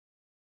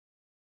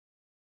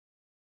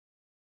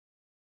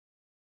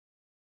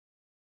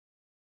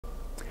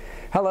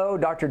Hello,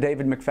 Dr.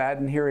 David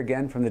McFadden here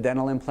again from the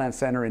Dental Implant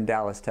Center in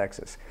Dallas,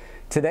 Texas.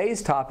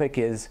 Today's topic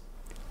is,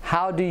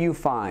 how do you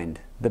find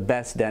the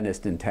best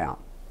dentist in town?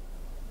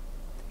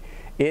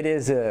 It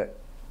is a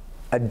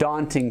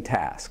daunting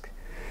task.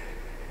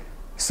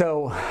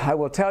 So I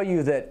will tell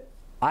you that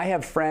I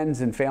have friends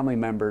and family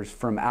members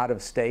from out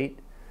of state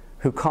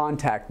who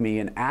contact me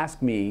and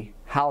ask me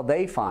how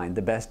they find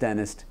the best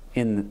dentist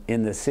in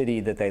the city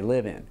that they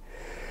live in.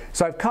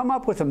 So I've come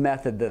up with a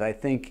method that I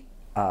think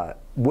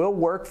will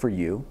work for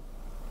you.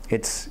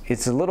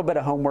 It's a little bit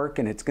of homework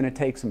and it's going to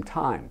take some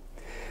time.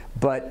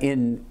 But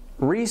in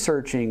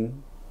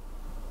researching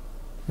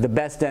the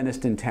best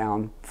dentist in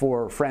town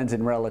for friends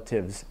and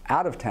relatives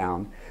out of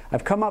town,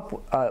 I've come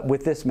up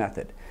with this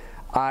method.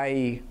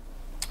 I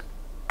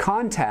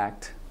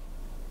contact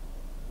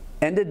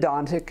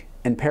endodontic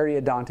and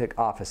periodontic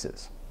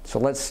offices. So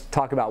let's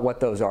talk about what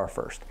those are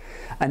first.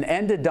 An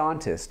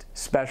endodontist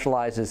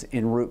specializes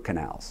in root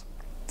canals.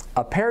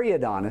 A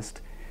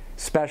periodontist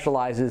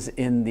specializes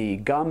in the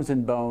gums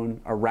and bone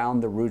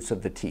around the roots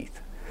of the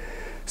teeth.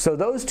 So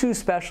those two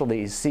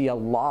specialties see a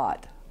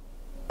lot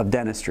of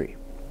dentistry.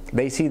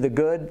 They see the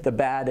good, the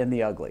bad, and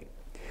the ugly.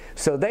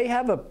 So they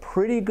have a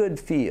pretty good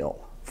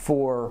feel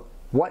for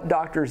what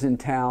doctors in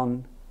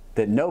town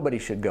that nobody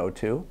should go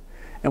to,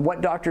 and what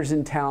doctors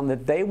in town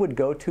that they would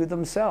go to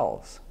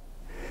themselves.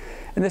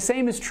 And the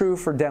same is true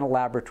for dental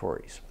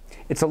laboratories.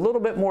 It's a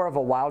little bit more of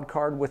a wild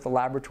card with the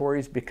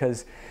laboratories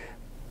because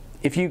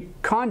if you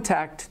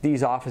contact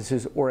these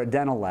offices or a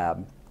dental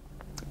lab,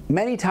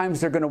 many times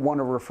they're going to want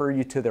to refer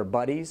you to their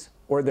buddies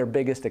or their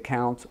biggest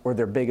accounts or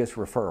their biggest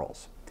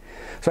referrals.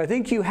 So I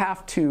think you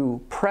have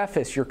to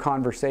preface your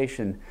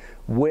conversation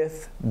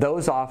with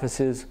those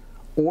offices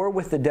or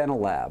with the dental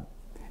lab.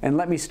 And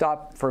let me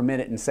stop for a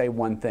minute and say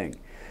one thing.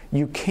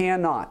 You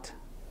cannot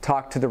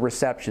talk to the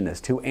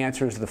receptionist who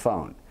answers the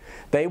phone.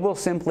 They will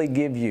simply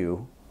give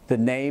you the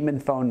name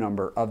and phone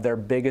number of their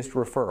biggest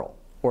referral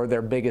or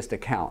their biggest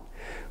account.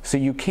 So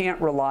you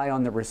can't rely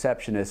on the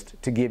receptionist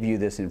to give you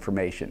this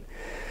information.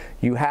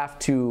 You have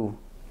to,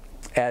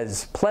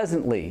 as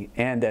pleasantly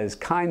and as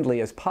kindly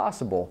as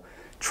possible,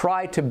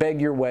 try to beg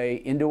your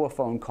way into a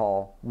phone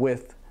call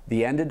with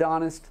the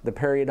endodontist, the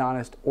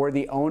periodontist, or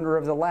the owner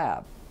of the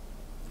lab.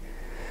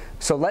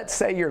 So let's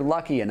say you're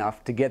lucky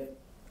enough to get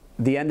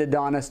the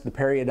endodontist, the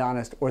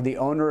periodontist, or the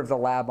owner of the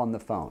lab on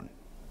the phone.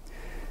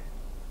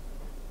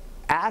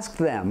 Ask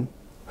them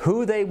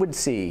who they would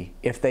see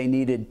if they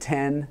needed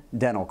 10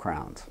 dental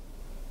crowns.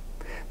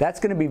 That's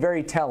going to be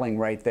very telling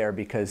right there,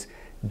 because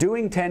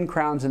doing 10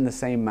 crowns in the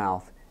same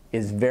mouth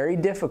is very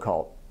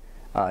difficult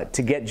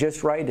to get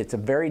just right. It's a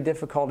very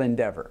difficult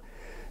endeavor.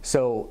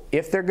 So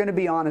if they're going to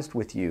be honest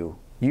with you,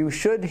 you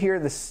should hear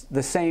the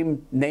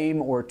same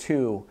name or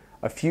two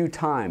a few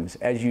times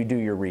as you do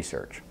your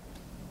research.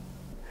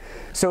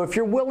 So if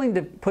you're willing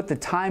to put the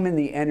time and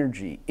the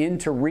energy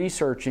into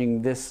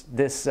researching this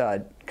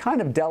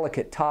kind of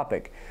delicate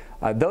topic,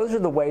 those are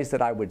the ways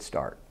that I would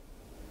start.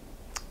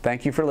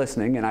 Thank you for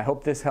listening, and I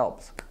hope this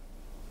helps.